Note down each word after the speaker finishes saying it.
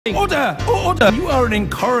Order! Order! You are an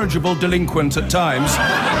incorrigible delinquent at times.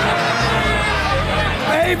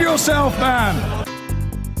 Behave yourself, man!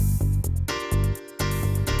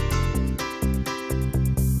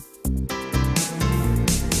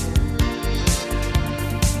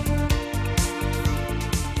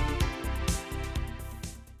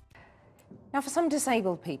 Now, for some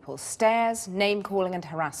disabled people, stares, name-calling and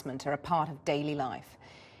harassment are a part of daily life.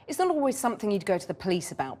 It's not always something you'd go to the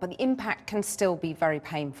police about, but the impact can still be very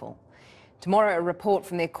painful. Tomorrow, a report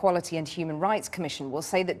from the Equality and Human Rights Commission will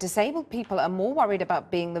say that disabled people are more worried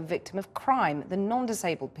about being the victim of crime than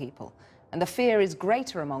non-disabled people, and the fear is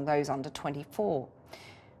greater among those under 24.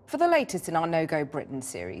 For the latest in our No Go Britain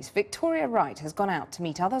series, Victoria Wright has gone out to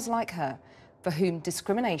meet others like her, for whom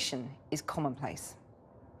discrimination is commonplace.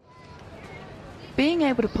 Being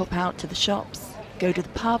able to pop out to the shops, go to the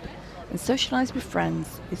pub and socialise with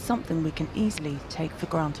friends is something we can easily take for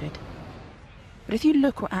granted. But if you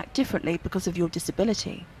look or act differently because of your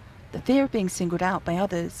disability, the fear of being singled out by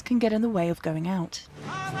others can get in the way of going out.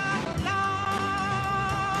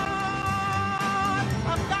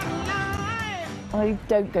 I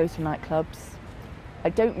don't go to nightclubs. I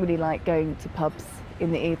don't really like going to pubs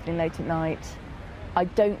in the evening, late at night. I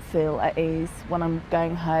don't feel at ease when I'm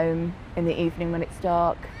going home in the evening when it's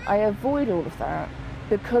dark. I avoid all of that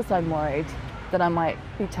because I'm worried that I might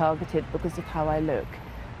be targeted because of how I look,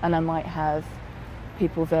 and I might have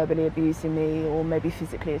people verbally abusing me or maybe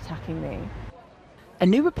physically attacking me. A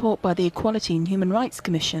new report by the Equality and Human Rights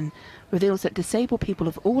Commission reveals that disabled people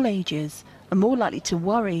of all ages are more likely to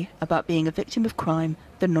worry about being a victim of crime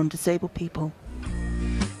than non-disabled people.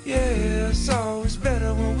 Yeah, it's always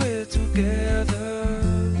better when we're together.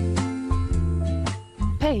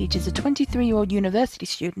 Paige is a 23-year-old university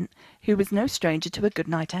student who was no stranger to a good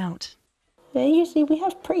night out. Yeah, usually we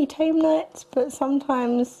have pretty tame nights, but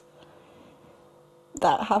sometimes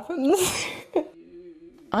that happens.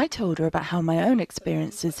 I told her about how my own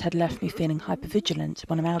experiences had left me feeling hypervigilant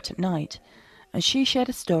when I'm out at night, and she shared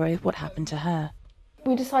a story of what happened to her.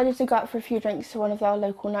 We decided to go out for a few drinks to one of our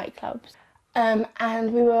local nightclubs.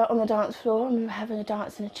 And we were on the dance floor and we were having a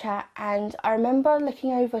dance and a chat, and I remember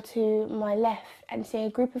looking over to my left and seeing a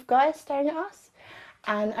group of guys staring at us,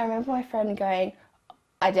 and I remember my friend going,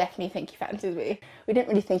 "I definitely think he fancies me." We didn't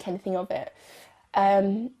really think anything of it.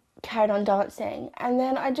 Carried on dancing, and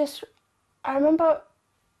then I remember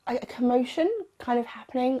a commotion kind of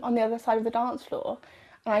happening on the other side of the dance floor,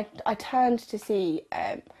 and I turned to see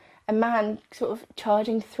a man sort of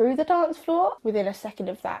charging through the dance floor. Within a second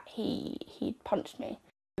of that, he punched me.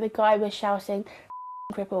 The guy was shouting,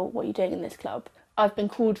 "Cripple, what are you doing in this club?" I've been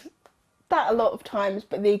called that a lot of times,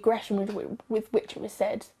 but the aggression with which it was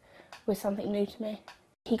said was something new to me.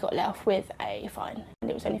 He got let off with a fine, and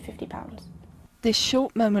it was only £50. This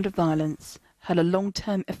short moment of violence had a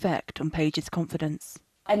long-term effect on Paige's confidence.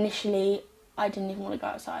 Initially, I didn't even want to go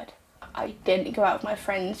outside. I didn't go out with my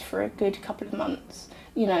friends for a good couple of months.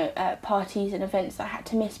 You know, parties and events I had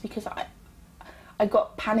to miss because I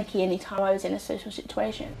got panicky any time I was in a social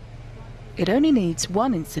situation. It only needs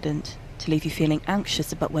one incident to leave you feeling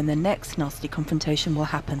anxious about when the next nasty confrontation will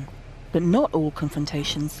happen. But not all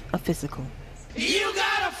confrontations are physical. You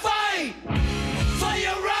gotta fight for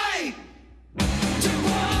your right to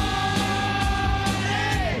party.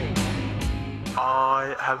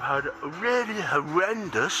 I have had a really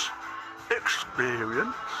horrendous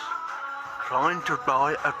experience trying to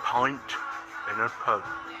buy a pint in a pub.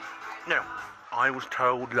 Now, I was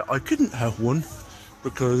told that I couldn't have one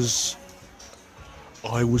because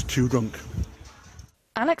I was too drunk.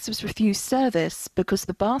 Alex was refused service because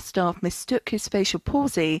the bar staff mistook his facial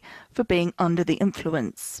palsy for being under the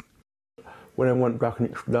influence. When I went back and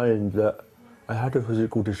explained that I had a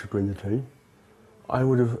physical disability, I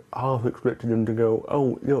would have half expected them to go,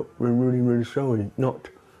 "Oh, look, we're really, really sorry," not,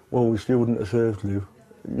 "Well, we still wouldn't have served you."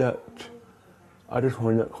 I just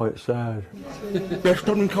find that quite sad. Best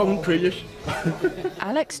on commonplace.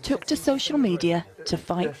 Alex took to social media to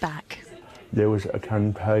fight back. There was a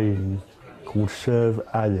campaign called Serve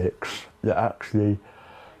Alex that actually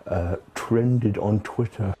trended on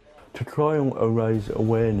Twitter to try and raise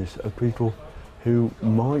awareness of people who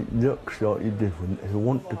might look slightly different, who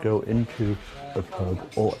want to go into a pub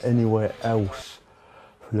or anywhere else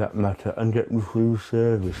for that matter and get through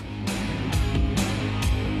service.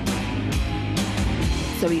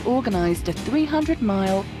 So he organised a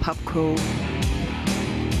 300-mile pub crawl.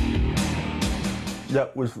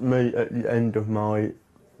 That was me at the end of my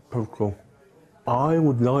pub crawl. I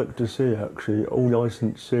would like to see actually all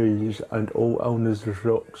licensees and all owners of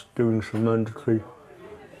shops doing some mandatory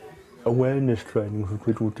awareness training for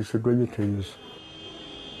people with disabilities.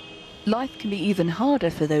 Life can be even harder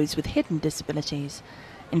for those with hidden disabilities.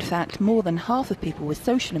 In fact, more than half of people with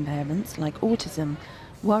social impairments, like autism,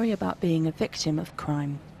 worry about being a victim of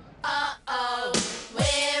crime. Uh-oh,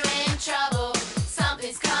 we're in trouble.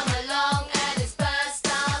 Something's come along and it's burst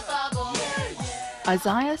our bubble.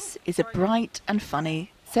 Isaias is a bright and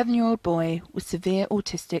funny 7-year-old boy with severe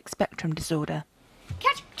autistic spectrum disorder.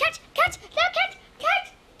 Catch! No,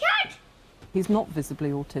 catch! He's not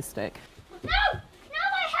visibly autistic. No,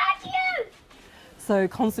 I had you! So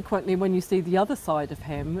consequently, when you see the other side of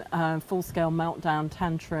him, full-scale meltdown,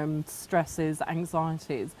 tantrum, stresses,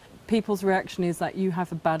 anxieties, people's reaction is that you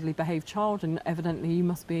have a badly behaved child and evidently you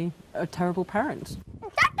must be a terrible parent.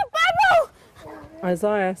 That's the bubble!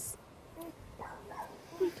 Isaias.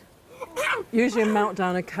 Usually a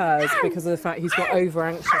meltdown occurs because of the fact he's got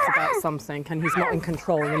over-anxious about something and he's not in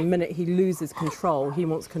control. And the minute he loses control, he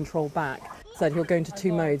wants control back. So he'll go into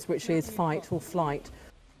two modes, which is fight or flight.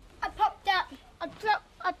 I popped up.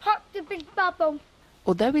 I popped the big bubble.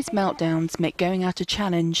 Although his meltdowns make going out a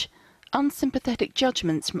challenge, unsympathetic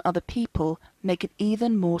judgments from other people make it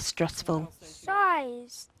even more stressful.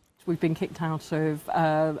 Size. We've been kicked out of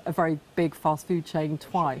a very big fast food chain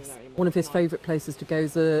twice. One of his favourite places to go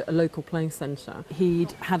is a local play centre.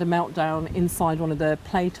 He'd had a meltdown inside one of the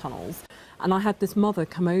play tunnels, and I had this mother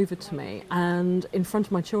come over to me, and in front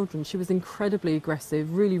of my children she was incredibly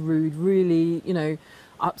aggressive, really rude, really,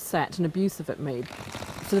 upset and abusive at me.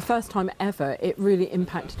 For the first time ever, it really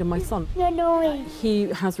impacted on my son. He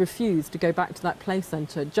has refused to go back to that play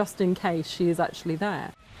centre just in case she is actually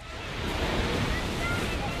there.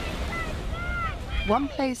 One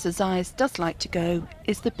place Isaias does like to go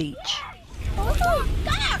is the beach. Oh,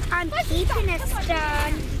 I'm keeping a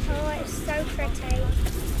stone. Oh, it's so pretty.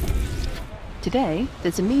 Today,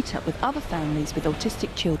 there's a meet-up with other families with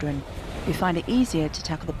autistic children who find it easier to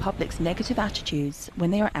tackle the public's negative attitudes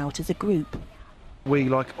when they are out as a group. We,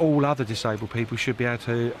 like all other disabled people, should be able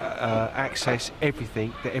to access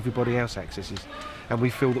everything that everybody else accesses, and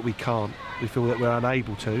we feel that we can't. We feel that we're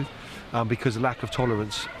unable to because of lack of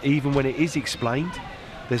tolerance. Even when it is explained,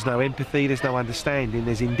 there's no empathy, there's no understanding,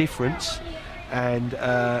 there's indifference, and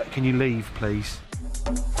can you leave, please?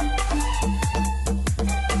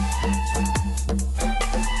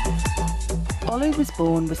 Olu was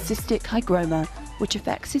born with cystic hygroma, which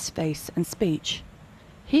affects his face and speech.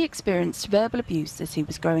 He experienced verbal abuse as he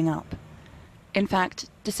was growing up. In fact,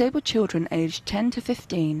 disabled children aged 10 to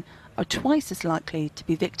 15 are twice as likely to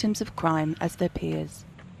be victims of crime as their peers.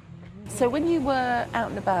 So when you were out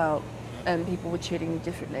and about and people were treating you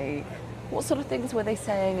differently, what sort of things were they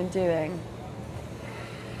saying and doing?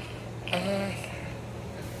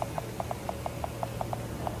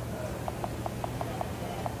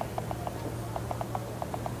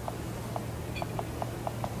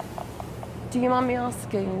 Do you mind me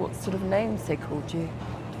asking what sort of names they called you?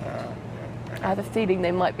 I have a feeling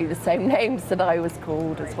they might be the same names that I was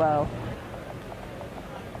called as well.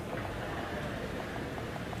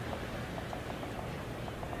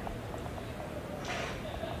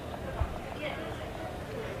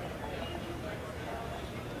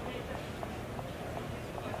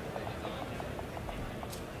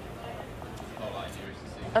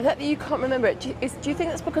 And that you can't remember it, do you think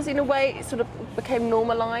that's because in a way it sort of became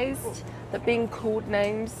normalised, that being called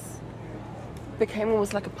names became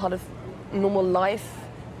almost like a part of normal life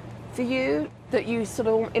for you, that you sort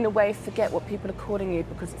of in a way forget what people are calling you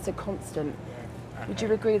because it's so constant? Would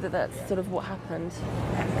you agree that that's sort of what happened?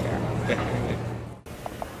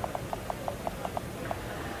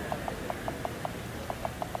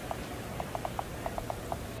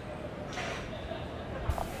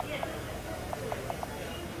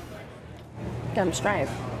 Damn straight.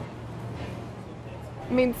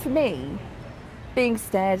 I mean, for me, being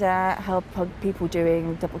stared at, how people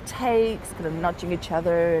doing double takes, kind of nudging each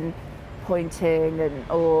other and pointing, and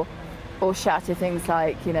or shouting things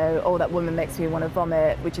like, oh, that woman makes me want to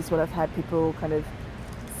vomit, which is what I've had people kind of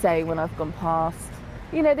say when I've gone past.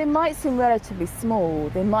 They might seem relatively small.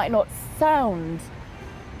 They might not sound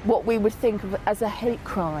what we would think of as a hate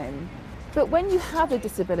crime. But when you have a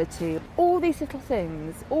disability, all these little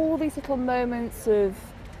things, all these little moments of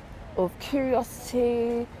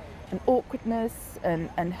curiosity and awkwardness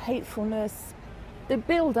and hatefulness, they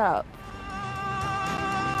build up.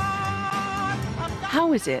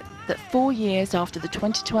 How is it that 4 years after the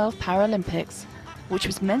 2012 Paralympics, which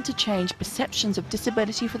was meant to change perceptions of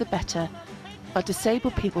disability for the better, are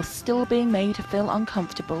disabled people still being made to feel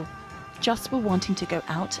uncomfortable just for wanting to go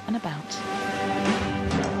out and about?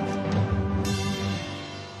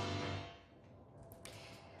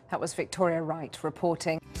 That was Victoria Wright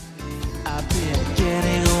reporting. I've been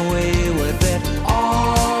getting away with it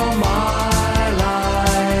all your mind.